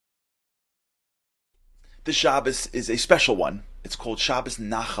This Shabbos is a special one. It's called Shabbos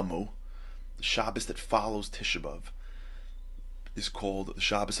Nachamu. The Shabbos that follows Tisha B'Av is called the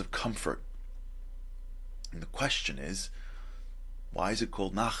Shabbos of Comfort. And the question is, why is it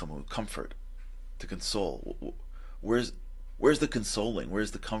called Nachamu, comfort, to console? Where's the consoling?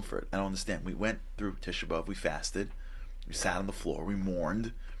 Where's the comfort? I don't understand. We went through Tisha B'Av, we fasted, we sat on the floor, we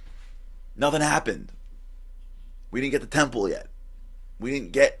mourned. Nothing happened. We didn't get the temple yet. We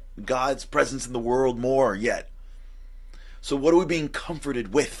didn't get God's presence in the world more yet. So what are we being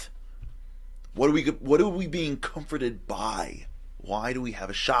comforted with? What are we being comforted by? Why do we have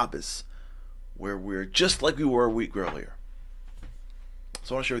a Shabbos where we're just like we were a week earlier?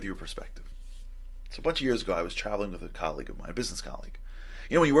 So I want to share with you a perspective. So a bunch of years ago, I was traveling with a colleague of mine, a business colleague.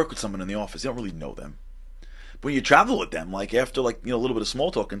 You know, when you work with someone in the office, you don't really know them. But when you travel with them, like after a little bit of small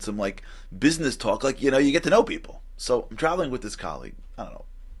talk and some business talk, you get to know people. So I'm traveling with this colleague, I don't know,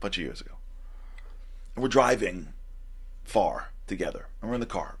 a bunch of years ago. And we're driving far together. And we're in the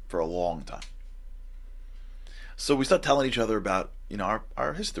car for a long time. So we start telling each other about,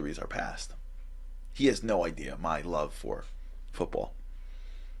 our histories, our past. He has no idea my love for football.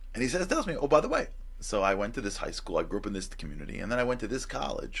 And he tells me, oh, by the way, so I went to this high school, I grew up in this community, and then I went to this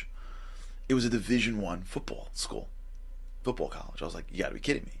college. It was a Division I football school, football college. I was like, you gotta be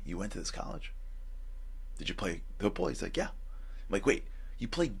kidding me. You went to this college? Did you play football? He's like, yeah. I'm like, wait, you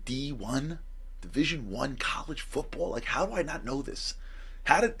played D1, Division I college football? Like, how do I not know this?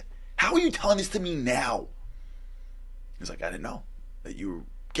 How are you telling this to me now? He's like, I didn't know that you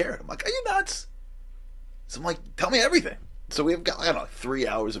cared. I'm like, are you nuts? So I'm like, tell me everything. So we've got, 3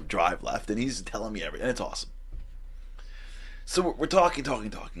 hours of drive left, and he's telling me everything. And it's awesome. So we're talking,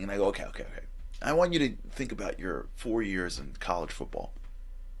 and I go, okay. I want you to think about your 4 years in college football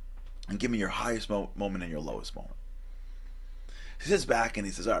and give me your highest moment and your lowest moment. He sits back and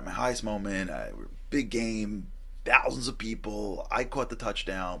he says, all right, my highest moment, big game, thousands of people, I caught the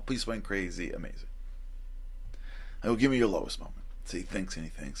touchdown, police went crazy, amazing. I go, give me your lowest moment. So he thinks and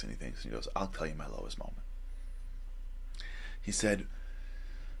he thinks and he thinks, and he goes, I'll tell you my lowest moment. He said,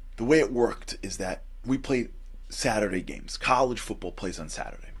 the way it worked is that we played Saturday games. College football plays on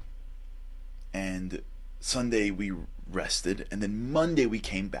Saturday. And Sunday we rested, and then Monday we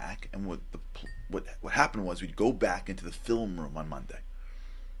came back, and what happened was we'd go back into the film room on Monday.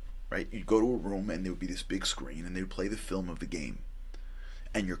 Right? You'd go to a room, and there would be this big screen, and they would play the film of the game.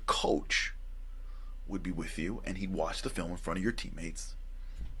 And your coach would be with you, and he'd watch the film in front of your teammates.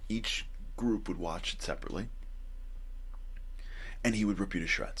 Each group would watch it separately. And he would rip you to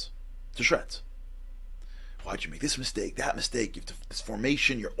shreds. To shreds. Why'd you make this mistake, that mistake? You have this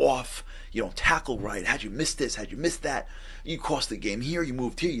formation, you're off. You don't tackle right. How'd you miss this? How'd you miss that? You cost the game here, you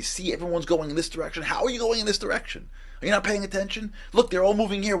moved here. You see everyone's going in this direction. How are you going in this direction? Are you not paying attention? Look, they're all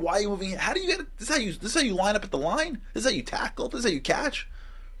moving here. Why are you moving here? How do you get it? This is how you line up at the line? This is how you tackle? This is how you catch?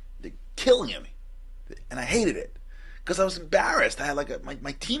 They're killing me. And I hated it. Because I was embarrassed. I had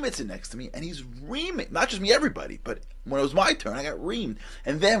my teammates in next to me, and he's reaming. Not just me, everybody, but when it was my turn, I got reamed.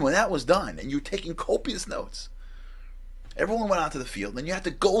 And then when that was done, and you were taking copious notes, everyone went out to the field, and you had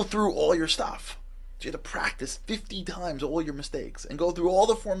to go through all your stuff. So you had to practice 50 times all your mistakes, and go through all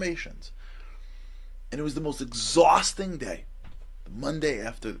the formations. And it was the most exhausting day. The Monday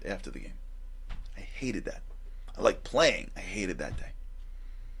after the game. I hated that. I liked playing. I hated that day.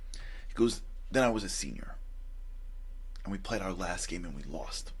 He goes, then I was a senior. And we played our last game and we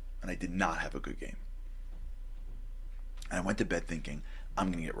lost. And I did not have a good game. And I went to bed thinking, I'm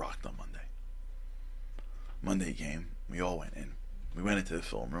going to get rocked on Monday. Monday game, we all went in. We went into the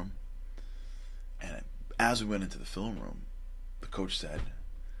film room. And as we went into the film room, the coach said,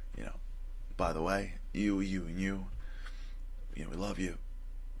 by the way, you, and you, we love you.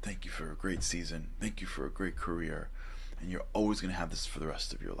 Thank you for a great season. Thank you for a great career. And you're always going to have this for the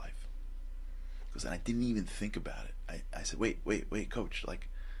rest of your life. Because I didn't even think about it. I said, wait, coach,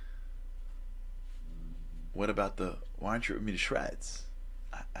 what about why aren't you ripping me to shreds?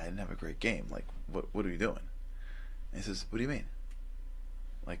 I didn't have a great game. What are you doing? And he says, what do you mean?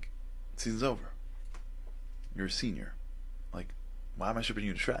 Season's over. You're a senior. Why am I ripping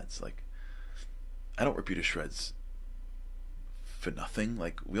you to shreds? I don't rip you to shreds for nothing.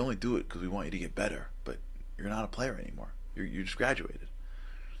 We only do it because we want you to get better, but you're not a player anymore. You just graduated.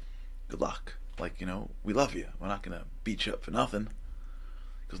 Good luck. We love you. We're not going to beat you up for nothing.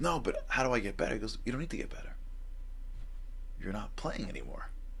 He goes, no, but how do I get better? He goes, you don't need to get better. You're not playing anymore.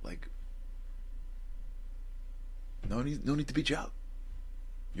 No need to beat you up.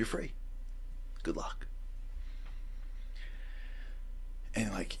 You're free. Good luck. And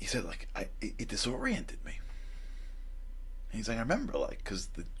he said, it disoriented me. And he's like, I remember, like, because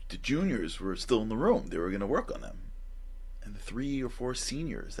the juniors were still in the room. They were going to work on them. And the 3 or 4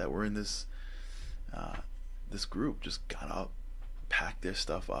 seniors that were in this this group just got up, packed their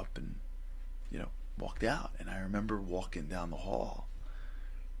stuff up, and, walked out. And I remember walking down the hall,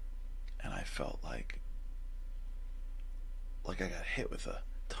 and I felt like I got hit with a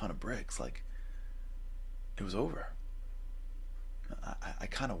ton of bricks. Like, it was over. I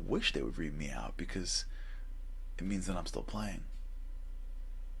kind of wish they would read me out, because it means that I'm still playing.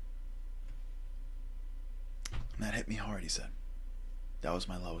 And that hit me hard, he said. That was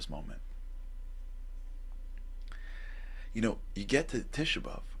my lowest moment. You get to Tisha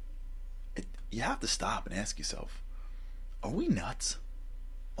B'Av, you have to stop and ask yourself, are we nuts?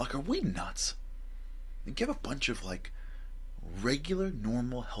 Like, are we nuts? You give a bunch of, like, regular,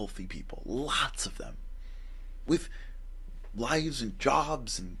 normal, healthy people, lots of them, with lives and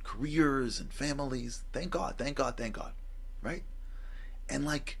jobs and careers and families. Thank God, thank God, thank God. Right? And,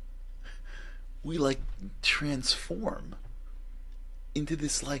 like, we, like, transform into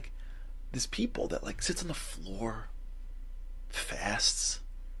this people that, like, sits on the floor, fasts,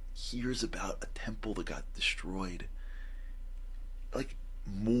 hears about a temple that got destroyed, like,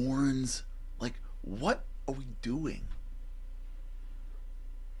 mourns. Like, what are we doing?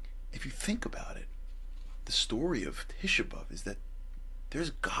 If you think about it, the story of Tisha B'Av is that there's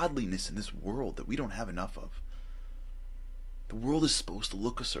godliness in this world that we don't have enough of. The world is supposed to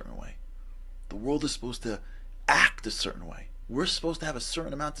look a certain way. The world is supposed to act a certain way. We're supposed to have a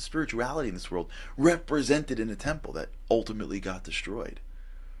certain amount of spirituality in this world, represented in a temple that ultimately got destroyed.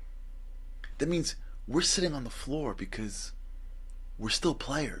 That means we're sitting on the floor because we're still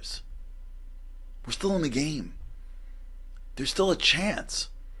players. We're still in the game. There's still a chance.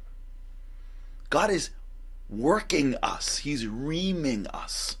 God is working us. He's reaming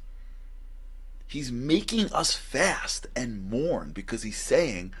us. He's making us fast and mourn, because he's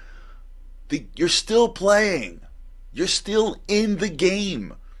saying, you're still playing. You're still in the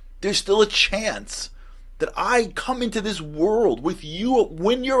game. There's still a chance that I come into this world with you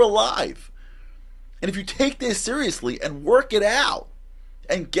when you're alive. And if you take this seriously and work it out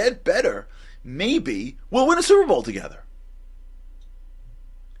and get better, maybe we'll win a Super Bowl together.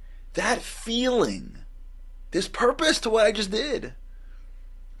 That feeling, there's purpose to what I just did.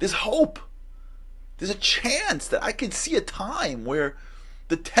 There's hope. There's a chance that I can see a time where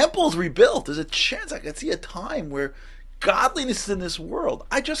the temple's rebuilt. There's a chance I can see a time where godliness is in this world.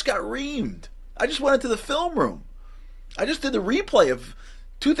 I just got reamed. I just went into the film room. I just did the replay of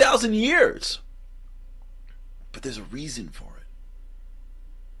 2,000 years. But there's a reason for it.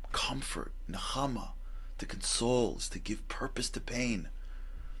 Comfort, nechama, to console, is to give purpose to pain,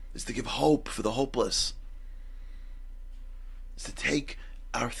 is to give hope for the hopeless, is to take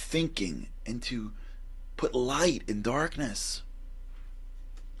our thinking and to put light in darkness.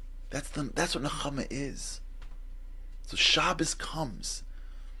 That's what nechama is. So Shabbos comes,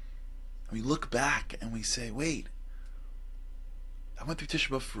 and we look back and we say, wait, I went through Tisha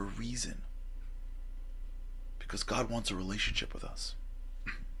B'Av for a reason. Because God wants a relationship with us.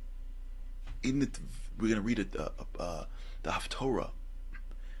 We're going to read the Haftorah.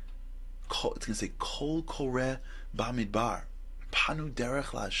 It's going to say, Kol Koreh Bamidbar, Panu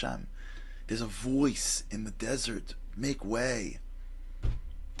Derech LaHashem. There's a voice in the desert. Make way.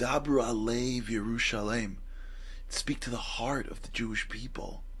 Dabru Alev Yerushalem. Speak to the heart of the Jewish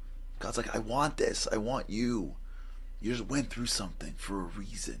people. God's like, I want this. I want you. You just went through something for a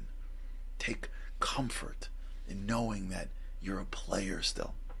reason. Take comfort in knowing that you're a player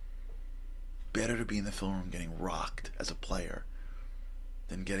still. Better to be in the film room getting rocked as a player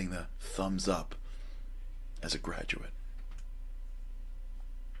than getting the thumbs up as a graduate.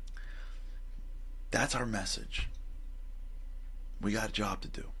 That's our message. We got a job to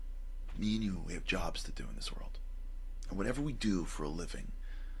do. Me and you, we have jobs to do in this world. And whatever we do for a living,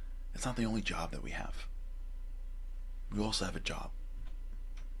 it's not the only job that we have. We also have a job,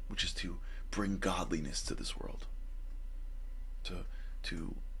 which is to bring godliness to this world, to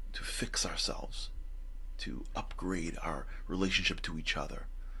fix ourselves, to upgrade our relationship to each other,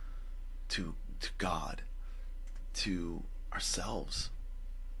 to God, to ourselves,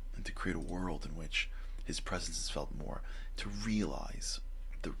 and to create a world in which His presence is felt more, to realize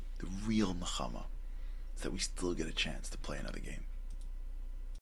the real nechama is that we still get a chance to play another game.